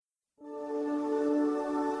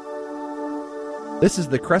This is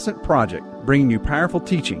the Crescent Project, bringing you powerful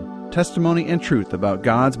teaching, testimony, and truth about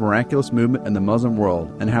God's miraculous movement in the Muslim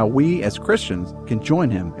world and how we as Christians can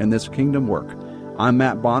join Him in this kingdom work. I'm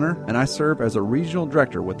Matt Bonner, and I serve as a regional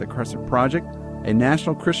director with the Crescent Project, a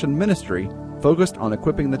national Christian ministry focused on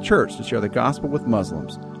equipping the church to share the gospel with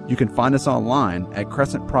Muslims. You can find us online at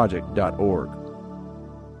crescentproject.org.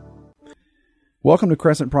 Welcome to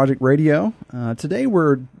Crescent Project Radio. Today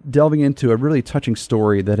we're delving into a really touching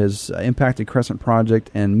story that has impacted Crescent Project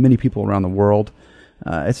and many people around the world.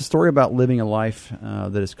 It's a story about living a life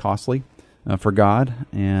that is costly for God,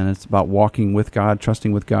 and it's about walking with God,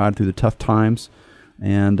 trusting with God through the tough times.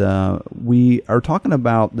 And we are talking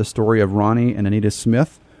about the story of Ronnie and Anita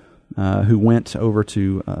Smith, who went over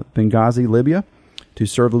to Benghazi, Libya, to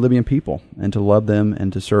serve the Libyan people and to love them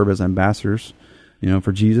and to serve as ambassadors,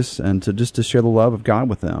 for Jesus, and to share the love of God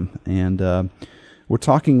with them. And we're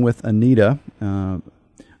talking with Anita,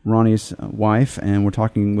 Ronnie's wife, and we're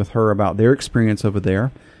talking with her about their experience over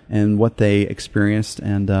there and what they experienced,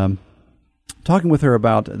 and talking with her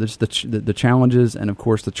about the challenges and, of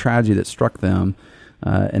course, the tragedy that struck them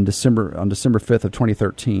on December 5th of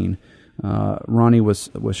 2013. Ronnie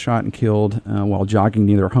was shot and killed while jogging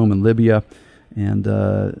near their home in Libya, and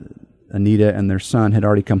Anita and their son had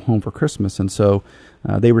already come home for Christmas, and so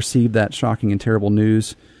they received that shocking and terrible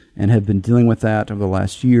news and have been dealing with that over the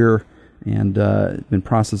last year and been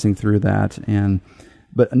processing through that.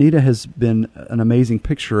 But Anita has been an amazing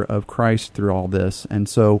picture of Christ through all this, and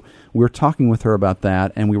so we're talking with her about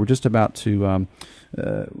that, and we were just about to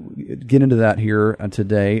get into that here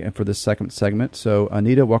today for this second segment. So,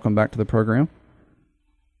 Anita, welcome back to the program.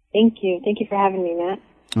 Thank you. Thank you for having me, Matt.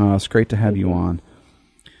 It's great to have you on.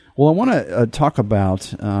 Well, I want to talk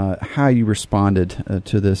about how you responded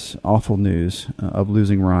to this awful news of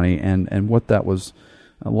losing Ronnie and what that was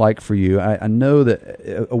like for you. I know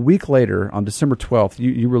that a week later, on December 12th,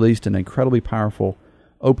 you released an incredibly powerful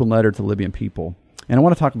open letter to Libyan people. And I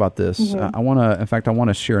want to talk about this. Mm-hmm. I want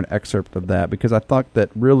to share an excerpt of that because I thought that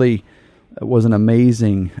really was an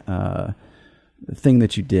amazing thing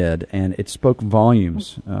that you did, and it spoke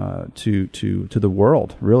volumes to the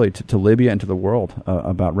world, really, to Libya and to the world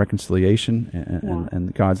about reconciliation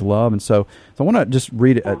and God's love. And so I want to just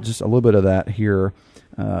read just a little bit of that here.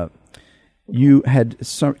 You had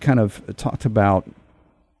kind of talked about,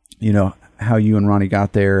 how you and Ronnie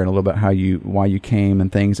got there, and a little bit why you came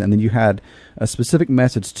and things, and then you had a specific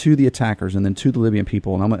message to the attackers and then to the Libyan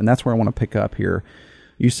people, and that's where I want to pick up here.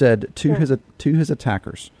 You said to his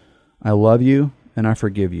attackers, "I love you and I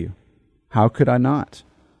forgive you. How could I not?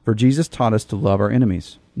 For Jesus taught us to love our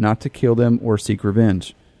enemies, not to kill them or seek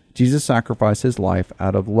revenge. Jesus sacrificed his life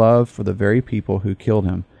out of love for the very people who killed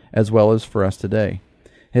him, as well as for us today.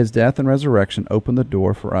 His death and resurrection opened the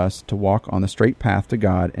door for us to walk on the straight path to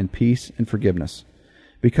God in peace and forgiveness.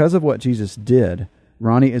 Because of what Jesus did,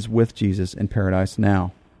 Ronnie is with Jesus in paradise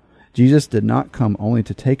now. Jesus did not come only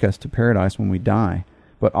to take us to paradise when we die,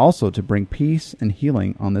 but also to bring peace and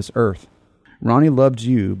healing on this earth. Ronnie loved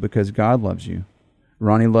you because God loves you.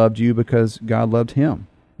 Ronnie loved you because God loved him,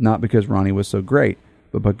 not because Ronnie was so great,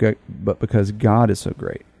 but because God is so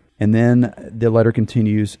great." And then the letter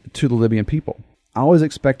continues to the Libyan people. "I always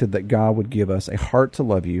expected that God would give us a heart to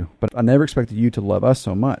love you, but I never expected you to love us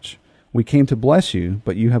so much. We came to bless you,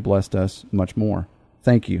 but you have blessed us much more.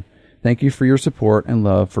 Thank you. Thank you for your support and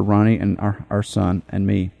love for Ronnie and our son and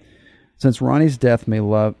me. Since Ronnie's death, my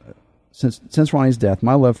love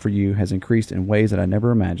for you has increased in ways that I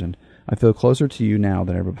never imagined. I feel closer to you now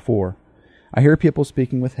than ever before. I hear people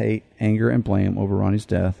speaking with hate, anger, and blame over Ronnie's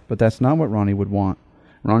death, but that's not what Ronnie would want.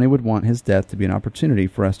 Ronnie would want his death to be an opportunity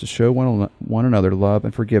for us to show one another love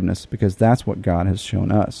and forgiveness, because that's what God has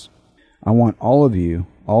shown us. I want all of you,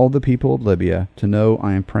 all the people of Libya, to know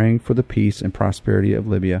I am praying for the peace and prosperity of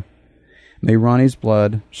Libya. May Ronnie's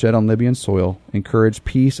blood shed on Libyan soil encourage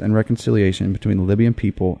peace and reconciliation between the Libyan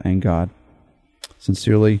people and God.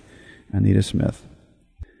 Sincerely, Anita Smith."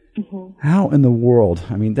 Mm-hmm. How in the world,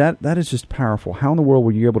 that is just powerful. How in the world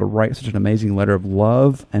were you able to write such an amazing letter of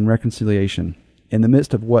love and reconciliation in the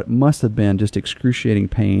midst of what must have been just excruciating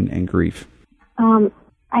pain and grief?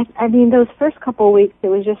 Those first couple of weeks, it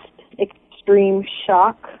was just extreme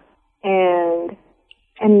shock, and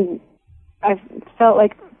I felt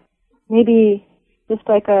like maybe just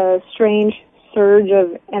like a strange surge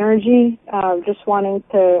of energy, just wanting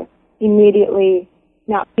to immediately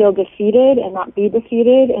not feel defeated and not be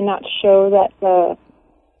defeated and not show that the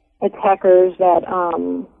attackers that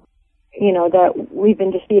we've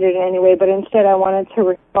been defeated in any way, but instead I wanted to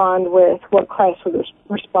respond with what Christ would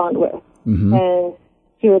respond with. Mm-hmm. And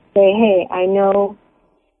he would say, "Hey, I know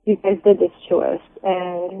you guys did this to us,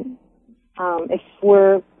 and if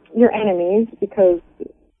we're your enemies, because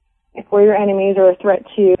if we're your enemies or a threat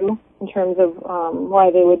to you in terms of why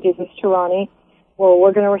they would do this to Ronnie, well,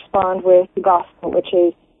 we're going to respond with the gospel, which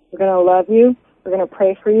is we're going to love you, we're going to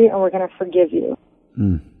pray for you, and we're going to forgive you.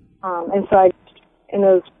 Mm. And so in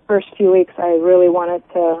those first few weeks, I really wanted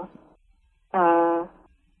to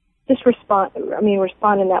just respond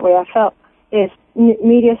in that way. I felt if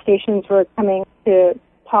media stations were coming to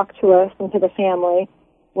talk to us and to the family,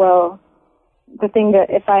 well, the thing that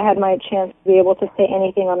if I had my chance to be able to say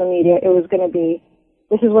anything on the media, it was going to be,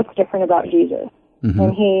 this is what's different about Jesus. Mm-hmm.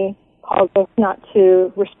 And he calls us not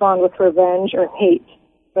to respond with revenge or hate,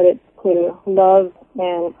 but it's to love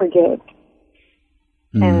and forgive.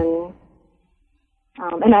 Mm-hmm.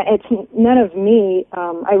 It's none of me.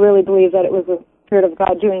 I really believe that it was the Spirit of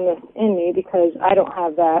God doing this in me, because I don't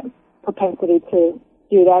have that propensity to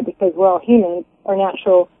do that, because we're all human. Our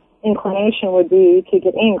natural inclination would be to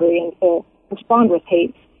get angry and to respond with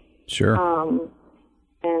hate. Sure.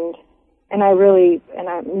 And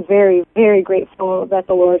I'm very, very grateful that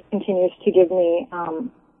the Lord continues to give me a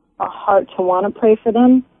heart to want to pray for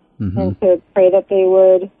them, mm-hmm. and to pray that they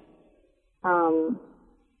would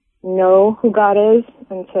know who God is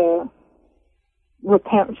and to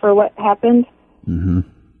repent for what happened. Mm-hmm.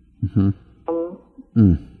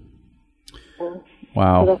 Mm-hmm.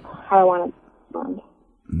 Wow. So that's how I want to respond.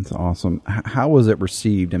 That's awesome. How was it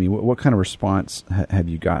received? I mean, what kind of response have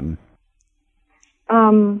you gotten?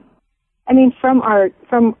 I mean, from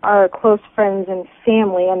our close friends and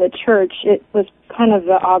family and the church, it was kind of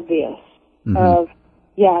the obvious, mm-hmm. of,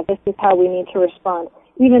 yeah, this is how we need to respond.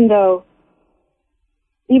 Even though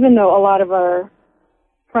a lot of our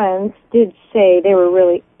friends did say they were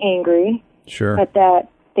really angry, sure, but that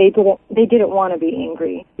they didn't want to be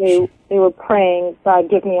angry. They were praying, God,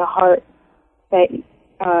 give me a heart that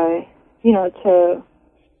to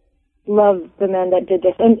love the men that did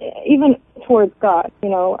this, and even towards God,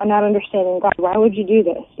 and not understanding God. Why would you do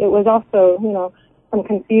this? It was also, some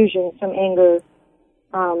confusion, some anger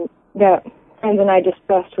that friends and I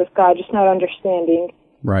discussed with God, just not understanding.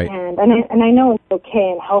 Right. And I know it's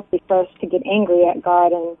okay and healthy for us to get angry at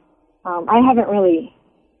God, and I haven't really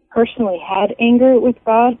personally had anger with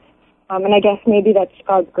God, and I guess maybe that's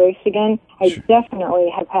God's grace again. I definitely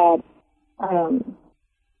have had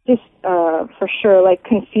for sure, like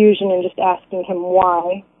confusion and just asking him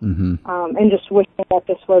why, mm-hmm. And just wishing that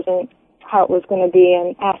this wasn't how it was going to be,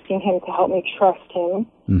 and asking him to help me trust him,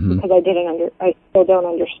 mm-hmm. because I still don't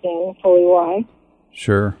understand fully why.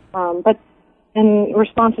 Sure. But in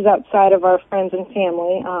responses outside of our friends and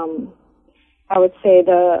family, I would say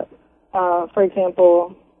for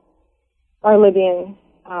example, our Libyan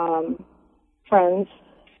friends.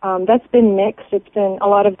 That's been mixed. It's been, a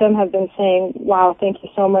lot of them have been saying, wow, thank you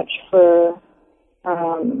so much for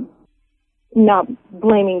not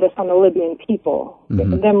blaming this on the Libyan people.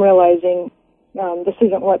 Mm-hmm. Them realizing this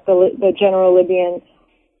isn't what the general Libyan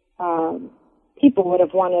people would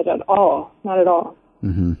have wanted at all. Not at all.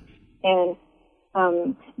 Mm-hmm.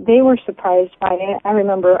 And they were surprised by it. I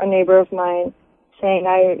remember a neighbor of mine saying,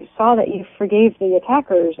 I saw that you forgave the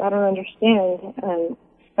attackers. I don't understand. And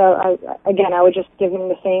so I would just give them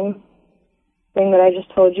the same thing that I just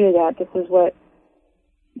told you, that this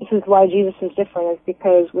is why Jesus is different, is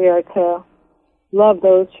because we are to love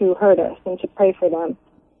those who hurt us and to pray for them.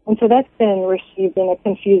 And so that's been received in a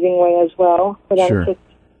confusing way as well, for them sure. to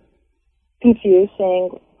confuse,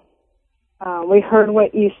 saying, we heard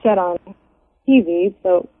what you said on TV,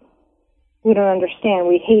 but we don't understand.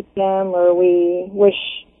 We hate them, or we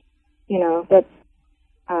wish, that,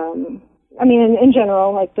 in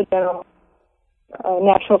general, like the general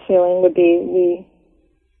natural feeling would be we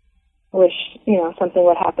wish, something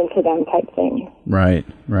would happen to them type thing. Right.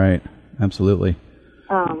 Absolutely.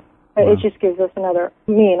 But it just gives us another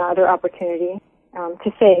opportunity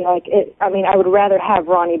to say, I would rather have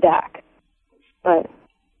Ronnie back, but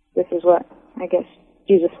this is what I guess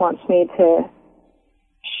Jesus wants me to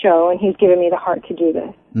show, and he's given me the heart to do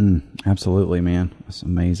this. Absolutely, man. That's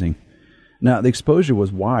amazing. Now, the exposure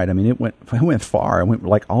was wide. I mean, it went far. It went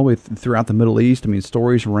like all the way throughout the Middle East. I mean,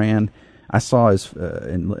 stories ran. I saw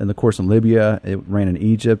in the course in Libya. It ran in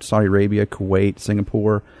Egypt, Saudi Arabia, Kuwait,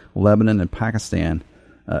 Singapore, Lebanon, and Pakistan,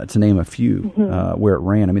 to name a few, mm-hmm. Where it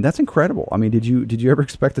ran. I mean, that's incredible. I mean, did you ever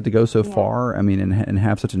expect it to go so far? I mean, and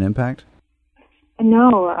have such an impact?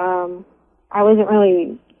 No, I wasn't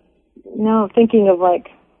really thinking of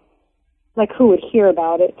like who would hear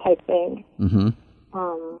about it type thing. Mm-hmm.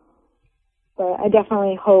 But I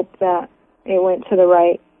definitely hope that it went to the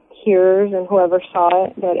right hearers, and whoever saw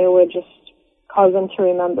it, that it would just cause them to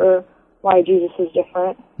remember why Jesus is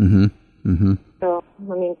different. Mm-hmm. Mm-hmm. So,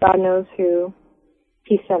 God knows who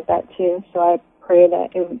He sent that to. So I pray that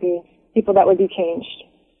it would be people that would be changed.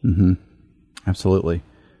 Mm-hmm. Absolutely.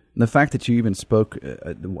 And the fact that you even spoke,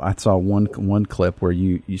 I saw one clip where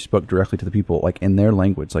you spoke directly to the people, like in their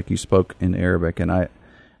language, like you spoke in Arabic, and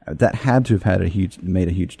that had to have made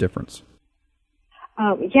a huge difference.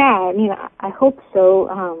 Yeah, I mean, I hope so.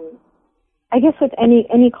 I guess with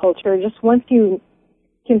any culture, just once you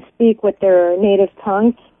can speak with their native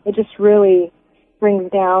tongue, it just really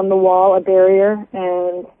brings down the wall, a barrier,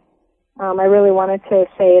 and I really wanted to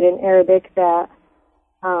say it in Arabic that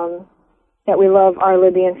we love our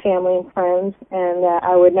Libyan family and friends, and that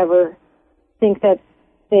I would never think that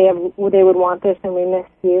they would want this, and we miss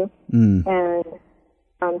you. And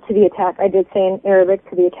to the attack, I did say in Arabic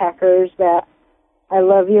to the attackers that I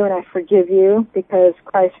love you and I forgive you because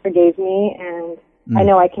Christ forgave me, and I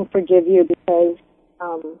know I can forgive you because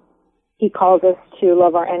He calls us to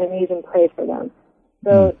love our enemies and pray for them.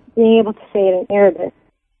 So being able to say it in Arabic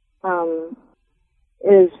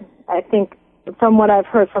is, I think, from what I've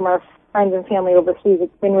heard from our friends and family overseas,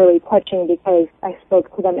 it's been really touching because I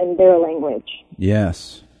spoke to them in their language.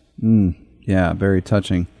 Yes. Yeah, very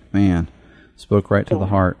touching. Man, spoke right to the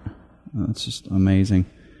heart. That's just amazing.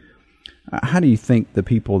 How do you think the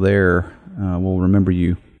people there will remember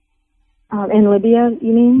you? In Libya,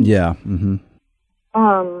 you mean? Yeah. Mm-hmm.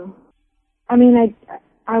 I mean,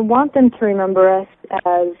 I want them to remember us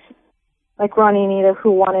as, like Ronnie and Anita,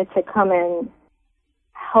 who wanted to come and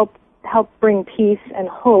help bring peace and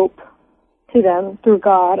hope to them through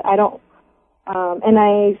God. I don't, and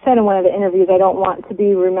I said in one of the interviews, I don't want to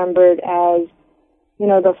be remembered as,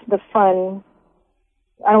 the fun.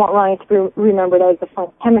 I don't want Ronnie to be remembered as the fun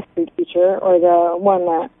chemistry teacher or the one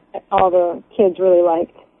that all the kids really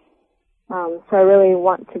liked. So I really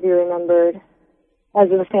want to be remembered as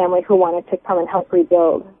the family who wanted to come and help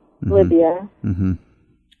rebuild Libya. Mm-hmm.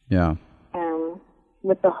 Yeah.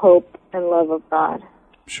 With the hope and love of God.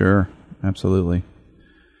 Sure, absolutely.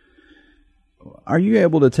 Are you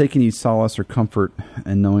able to take any solace or comfort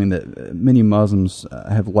in knowing that many Muslims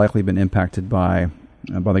have likely been impacted by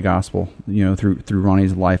the gospel, through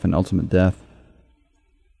Ronnie's life and ultimate death?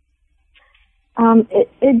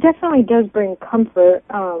 It definitely does bring comfort.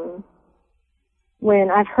 When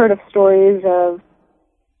I've heard of stories of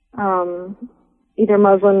either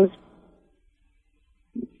Muslims,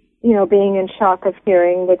 being in shock of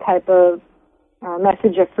hearing the type of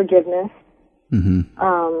message of forgiveness.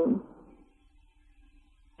 Mm-hmm.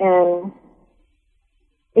 And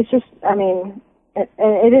it's just,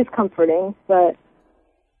 it is comforting, but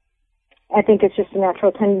I think it's just a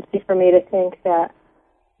natural tendency for me to think that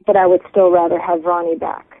I would still rather have Ronnie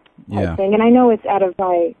back. Yeah. And I know it's out of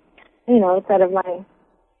my,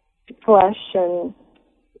 flesh and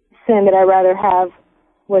sin that I rather have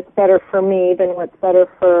what's better for me than what's better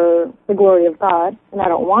for the glory of God. And I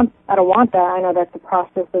don't want that. I know that's a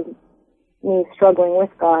process of me struggling with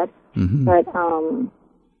God. Mm-hmm. But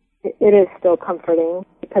it is still comforting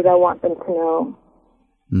because I want them to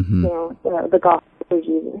know, the gospel of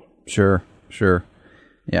Jesus. Sure.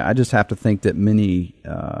 Yeah, I just have to think that many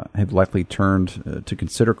have likely turned to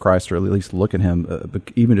consider Christ, or at least look at Him,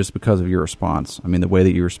 even just because of your response. I mean, the way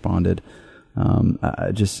that you responded.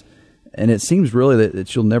 And it seems really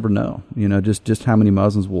that you'll never know, just how many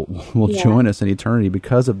Muslims will join us in eternity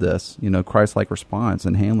because of this, Christ-like response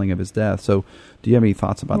and handling of His death. So do you have any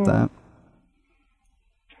thoughts about that?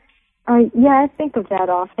 Yeah, I think of that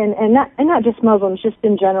often, and not just Muslims, just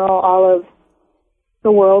in general, all of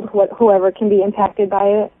the world, whoever can be impacted by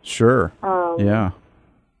it. Sure. Yeah.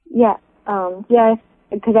 Yeah.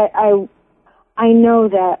 Because I know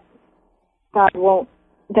that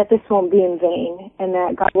that this won't be in vain, and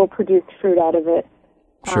that God will produce fruit out of it.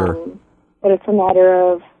 Sure. But it's a matter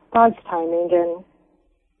of God's timing, and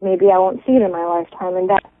maybe I won't see it in my lifetime,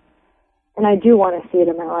 and I do want to see it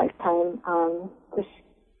in my lifetime.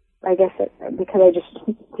 I guess because I just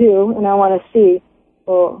do, and I want to see.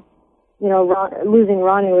 Well, losing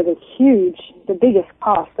Ronnie was the biggest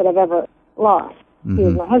cost that I've ever lost. Mm-hmm. He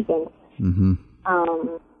was my husband. Mm-hmm.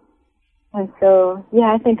 And so,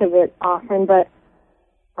 I think of it often, but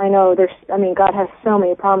I know God has so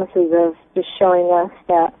many promises of just showing us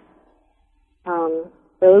that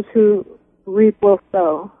those who reap will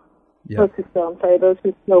sow. Yep. Those who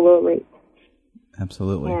sow will reap.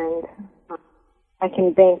 Absolutely. And I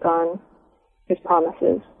can bank on His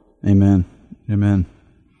promises. Amen.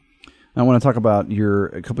 I want to talk about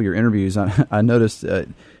a couple of your interviews. I noticed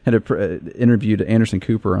had interviewed Anderson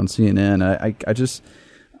Cooper on CNN.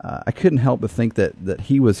 I couldn't help but think that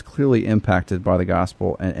he was clearly impacted by the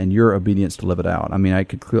gospel and your obedience to live it out. I mean, I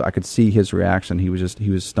could see his reaction. He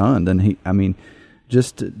was stunned, and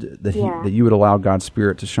just that that you would allow God's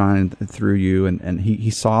Spirit to shine through you, and he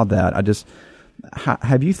saw that.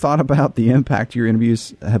 Have you thought about the impact your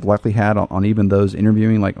interviews have likely had on even those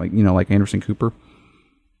interviewing, like Anderson Cooper?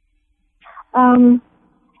 I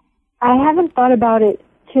haven't thought about it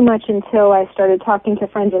too much until I started talking to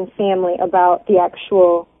friends and family about the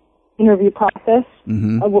actual interview process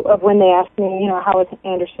of when they asked me, how was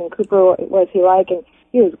Anderson Cooper, what was he like? And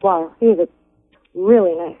he was a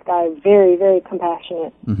really nice guy, very, very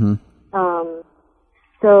compassionate.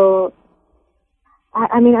 So,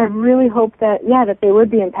 I really hope that they would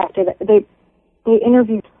be impacted. They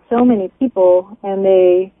interview so many people, and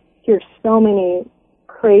they hear so many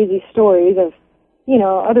crazy stories of,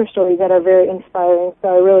 other stories that are very inspiring. So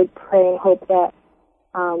I really pray and hope that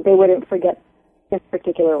they wouldn't forget this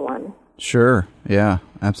particular one. Sure. Yeah,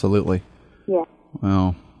 absolutely. Yeah.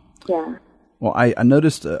 Well. Yeah. Well, I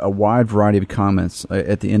noticed a wide variety of comments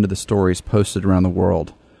at the end of the stories posted around the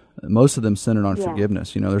world. Most of them centered on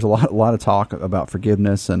forgiveness. There's a lot of talk about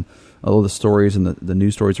forgiveness, and all of the stories and the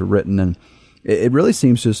news stories are written, and it really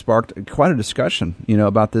seems to have sparked quite a discussion,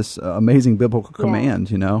 about this amazing biblical command.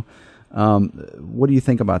 What do you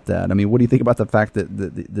think about that? I mean, what do you think about the fact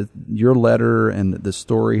that your letter and the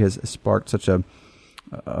story has sparked such a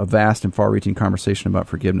vast and far-reaching conversation about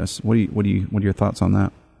forgiveness? What are your thoughts on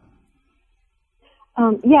that?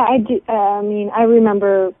 I do. I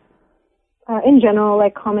remember, in general,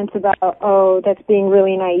 like comments about, that's being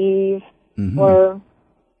really naive, or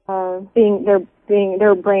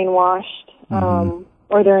they're brainwashed,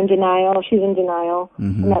 or they're in denial. She's in denial,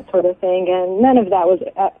 and that sort of thing. And none of that was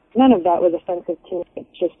offensive to me.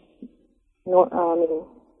 It's just,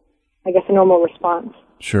 I guess, a normal response.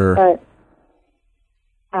 Sure. But,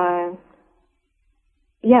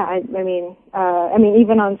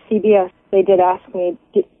 even on CBS, they did ask me,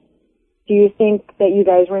 do you think that you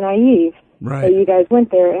guys were naive? Right. That you guys went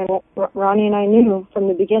there? And Ronnie and I knew from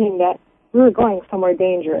the beginning that we were going somewhere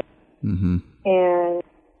dangerous. And,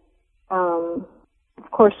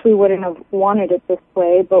 of course, we wouldn't have wanted it this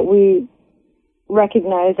way, but we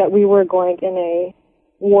recognized that we were going in a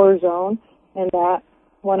war zone, and that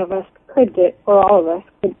one of us could or all of us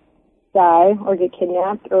could die or get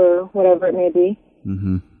kidnapped or whatever it may be.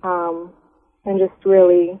 And just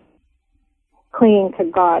really clinging to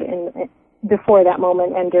God before that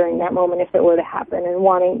moment and during that moment, if it were to happen,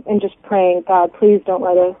 and just praying, God, please don't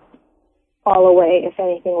let us fall away if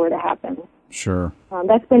anything were to happen. Sure.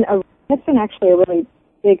 That's been actually a really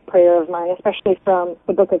big prayer of mine, especially from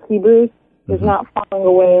the book of Hebrews, is not falling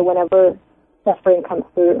away whenever suffering comes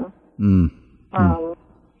through.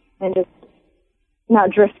 And just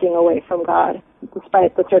not drifting away from God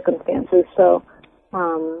despite the circumstances. So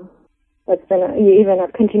that's been even a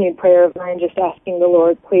continued prayer of mine, just asking the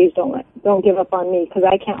Lord, please don't give up on me, because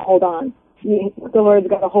I can't hold on. The Lord's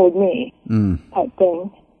got to hold me, type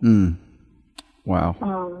thing. Wow.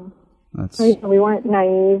 We weren't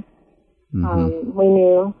naive. We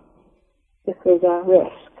knew this was a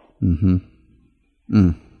risk.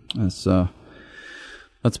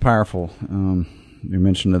 That's powerful. You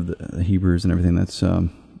mentioned of the Hebrews and everything. That's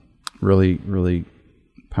really, really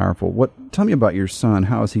powerful. Tell me about your son.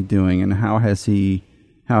 How is he doing, and how has he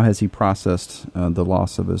processed the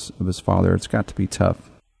loss of his father? It's got to be tough.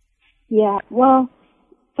 Yeah. Well,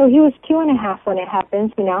 so he was 2.5 when it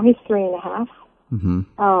happened. So now he's 3.5.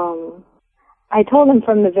 I told him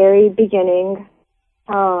from the very beginning.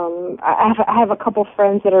 I have a couple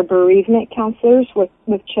friends that are bereavement counselors with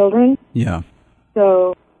children. Yeah.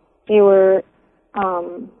 So they were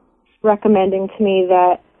recommending to me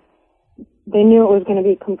that they knew it was going to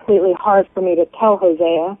be completely hard for me to tell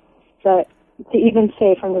Hosea, but to even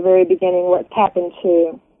say from the very beginning what happened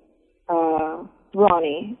to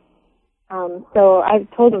Ronnie. So I've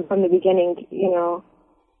told him from the beginning,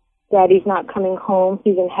 Daddy's not coming home.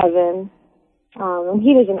 He's in heaven. And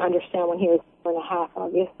he doesn't understand when he was 4.5,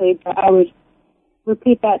 obviously, but I would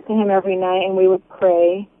repeat that to him every night, and we would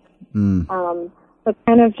pray. But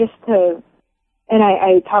kind of just and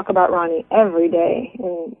I talk about Ronnie every day,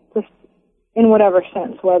 and just in whatever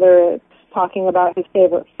sense, whether it's talking about his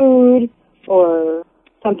favorite food or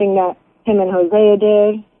something that him and Hosea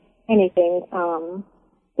did, anything,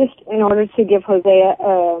 just in order to give Hosea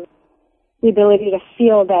the ability to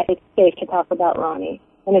feel that it's safe to talk about Ronnie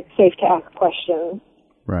and it's safe to ask questions.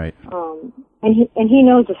 Right. And he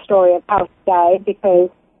knows the story of how he died, because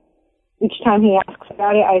each time he asks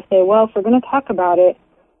about it, I say, well, if we're going to talk about it,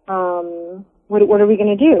 what are we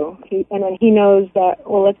going to do? And then he knows that,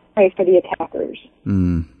 well, let's pray for the attackers.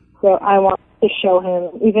 So I want to show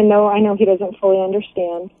him, even though I know he doesn't fully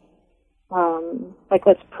understand,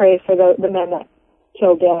 let's pray for the men that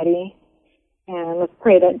killed Daddy, And let's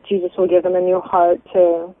pray that Jesus will give them a new heart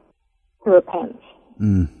to repent.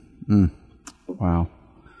 Wow.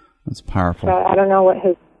 That's powerful. So I don't know what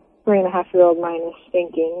his 3.5-year-old mind is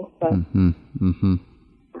thinking, but...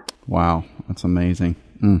 Wow, that's amazing.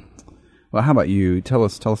 Well, how about you? Tell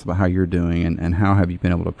us about how you're doing, and how have you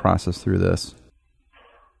been able to process through this?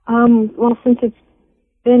 Well, since it's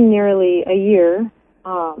been nearly a year,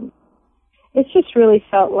 it's just really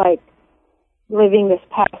felt like living this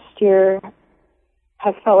past year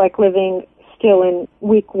has felt like living still in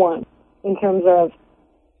week 1 in terms of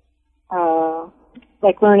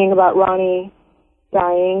like learning about Ronnie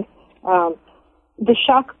dying. The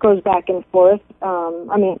shock goes back and forth.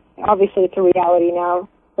 I mean, obviously it's a reality now,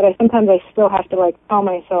 but sometimes I still have to like tell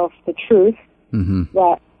myself the truth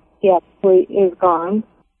that he actually is gone.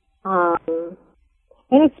 And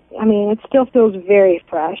it still feels very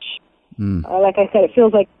fresh. Like I said, it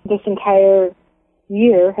feels like this entire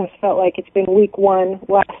year has felt like it's been week 1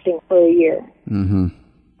 lasting for a year.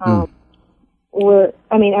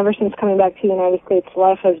 Ever since coming back to the United States,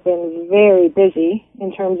 life has been very busy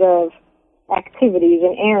in terms of activities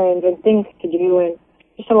and errands and things to do, and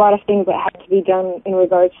just a lot of things that had to be done in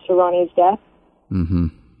regards to Ronnie's death.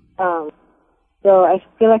 So I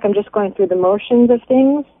feel like I'm just going through the motions of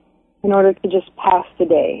things in order to just pass the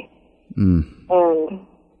day.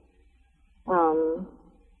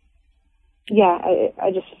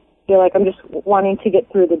 I just feel like I'm just wanting to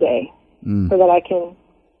get through the day so that I can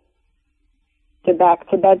get back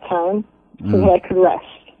to bedtime so that I could rest.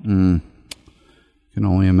 Can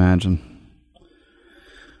only imagine.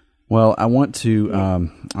 Well, we're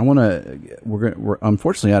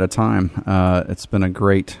unfortunately out of time. It's been a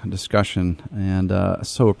great discussion, and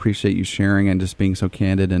so appreciate you sharing and just being so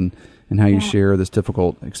candid and how you share this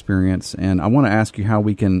difficult experience. And I want to ask you how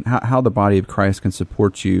the body of Christ can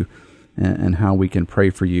support you, and how we can pray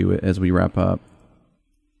for you as we wrap up.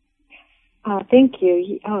 Thank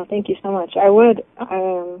you. Thank you so much. I would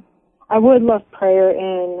love prayer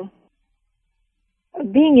in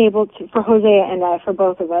being able to, for Hosea and I, for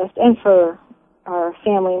both of us, and for our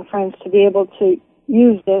family and friends, to be able to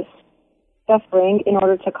use this suffering in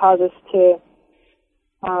order to cause us to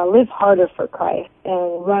live harder for Christ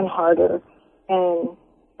and run harder and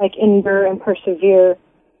like endure and persevere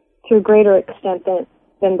to a greater extent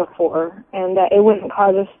than before, and that it wouldn't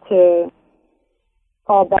cause us to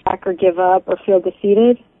fall back or give up or feel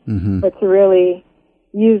defeated, but to really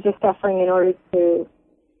use the suffering in order to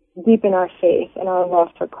deepen our faith and our love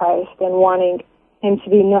for Christ and wanting him to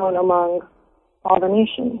be known among all the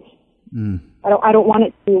nations. I don't want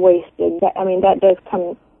it to be wasted. That does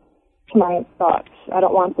come to my thoughts. I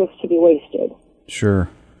don't want this to be wasted. Sure,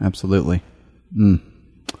 absolutely. Well,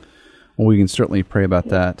 we can certainly pray about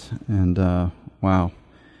that. And wow,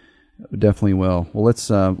 definitely will. Well, let's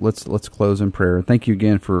close in prayer. Thank you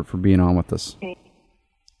again for being on with us. Okay.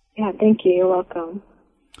 Yeah, thank you. You're welcome.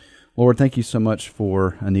 Lord, thank you so much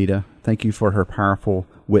for Anita. Thank you for her powerful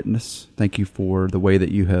witness. Thank you for the way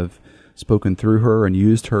that you have spoken through her and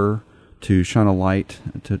used her to shine a light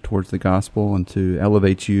towards the gospel and to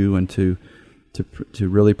elevate you and to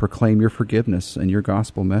really proclaim your forgiveness and your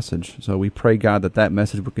gospel message. So we pray, God, that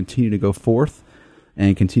message will continue to go forth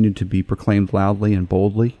and continue to be proclaimed loudly and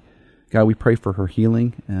boldly. God, we pray for her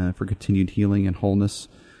healing, for continued healing and wholeness.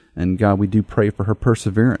 And God, we do pray for her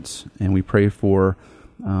perseverance, and we pray for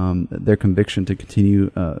their conviction to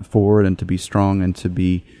continue forward and to be strong and to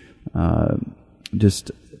be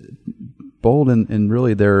just bold in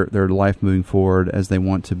really their life moving forward as they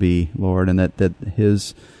want to be, Lord, and that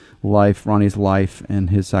his life, Ronnie's life and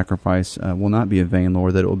his sacrifice will not be in vain,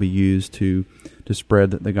 Lord, that it will be used to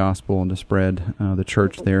spread the gospel and to spread the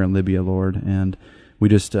church there in Libya, Lord. And we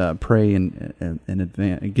just pray in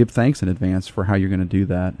advance, give thanks in advance for how you're going to do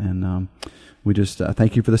that. And we just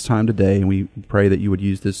thank you for this time today, and we pray that you would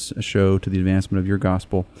use this show to the advancement of your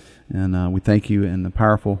gospel. And we thank you in the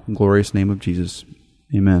powerful and glorious name of Jesus.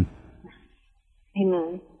 Amen.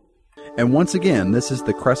 Amen. And once again, this is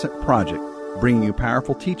the Crescent Project, bringing you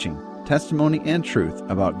powerful teaching, testimony, and truth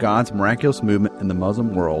about God's miraculous movement in the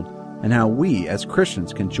Muslim world and how we as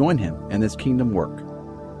Christians can join him in this kingdom work.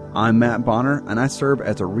 I'm Matt Bonner, and I serve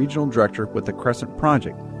as a regional director with the Crescent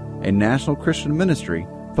Project, a national Christian ministry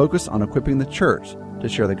focused on equipping the church to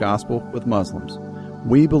share the gospel with Muslims.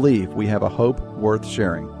 We believe we have a hope worth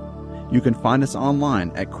sharing. You can find us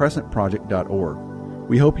online at crescentproject.org.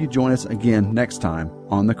 We hope you join us again next time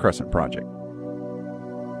on the Crescent Project.